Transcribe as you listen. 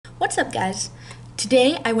What's up, guys?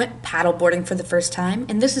 Today I went paddleboarding for the first time,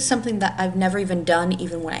 and this is something that I've never even done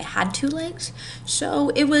even when I had two legs. So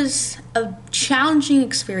it was a challenging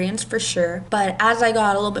experience for sure, but as I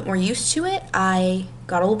got a little bit more used to it, I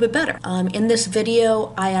got a little bit better. In this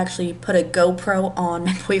video, I actually put a GoPro on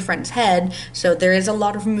my boyfriend's head, so there is a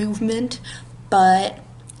lot of movement, but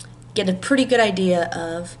get a pretty good idea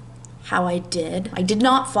of how I did. I did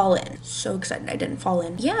not fall in. So excited I didn't fall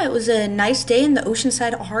in. Yeah, it was a nice day in the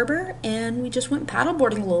Oceanside Harbor, and we just went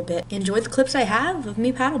paddleboarding a little bit. Enjoy the clips I have of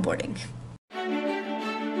me paddleboarding.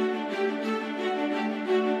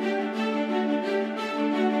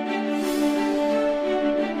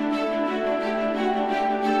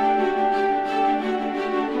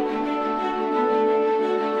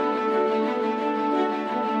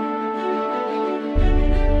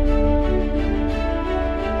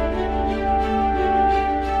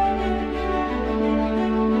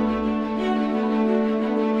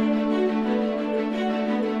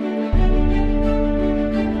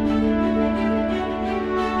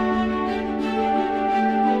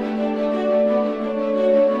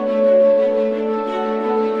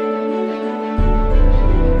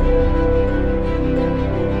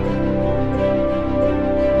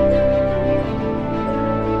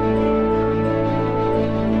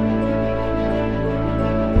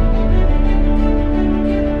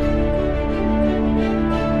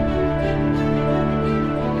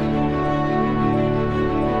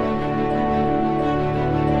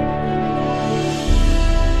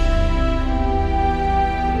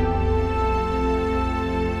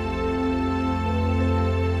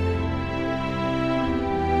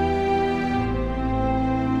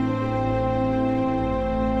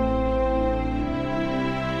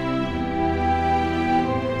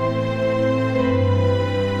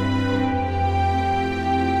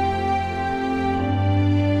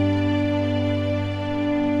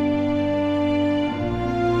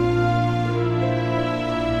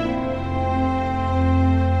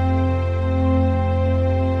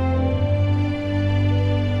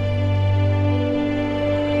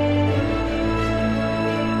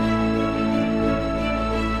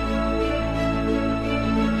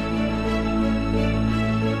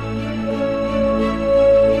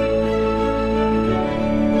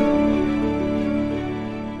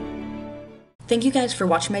 Thank you guys for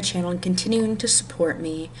watching my channel and continuing to support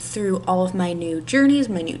me through all of my new journeys,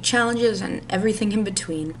 my new challenges, and everything in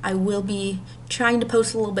between. I will be trying to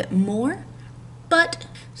post a little bit more, but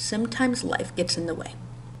sometimes life gets in the way.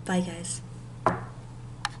 Bye, guys.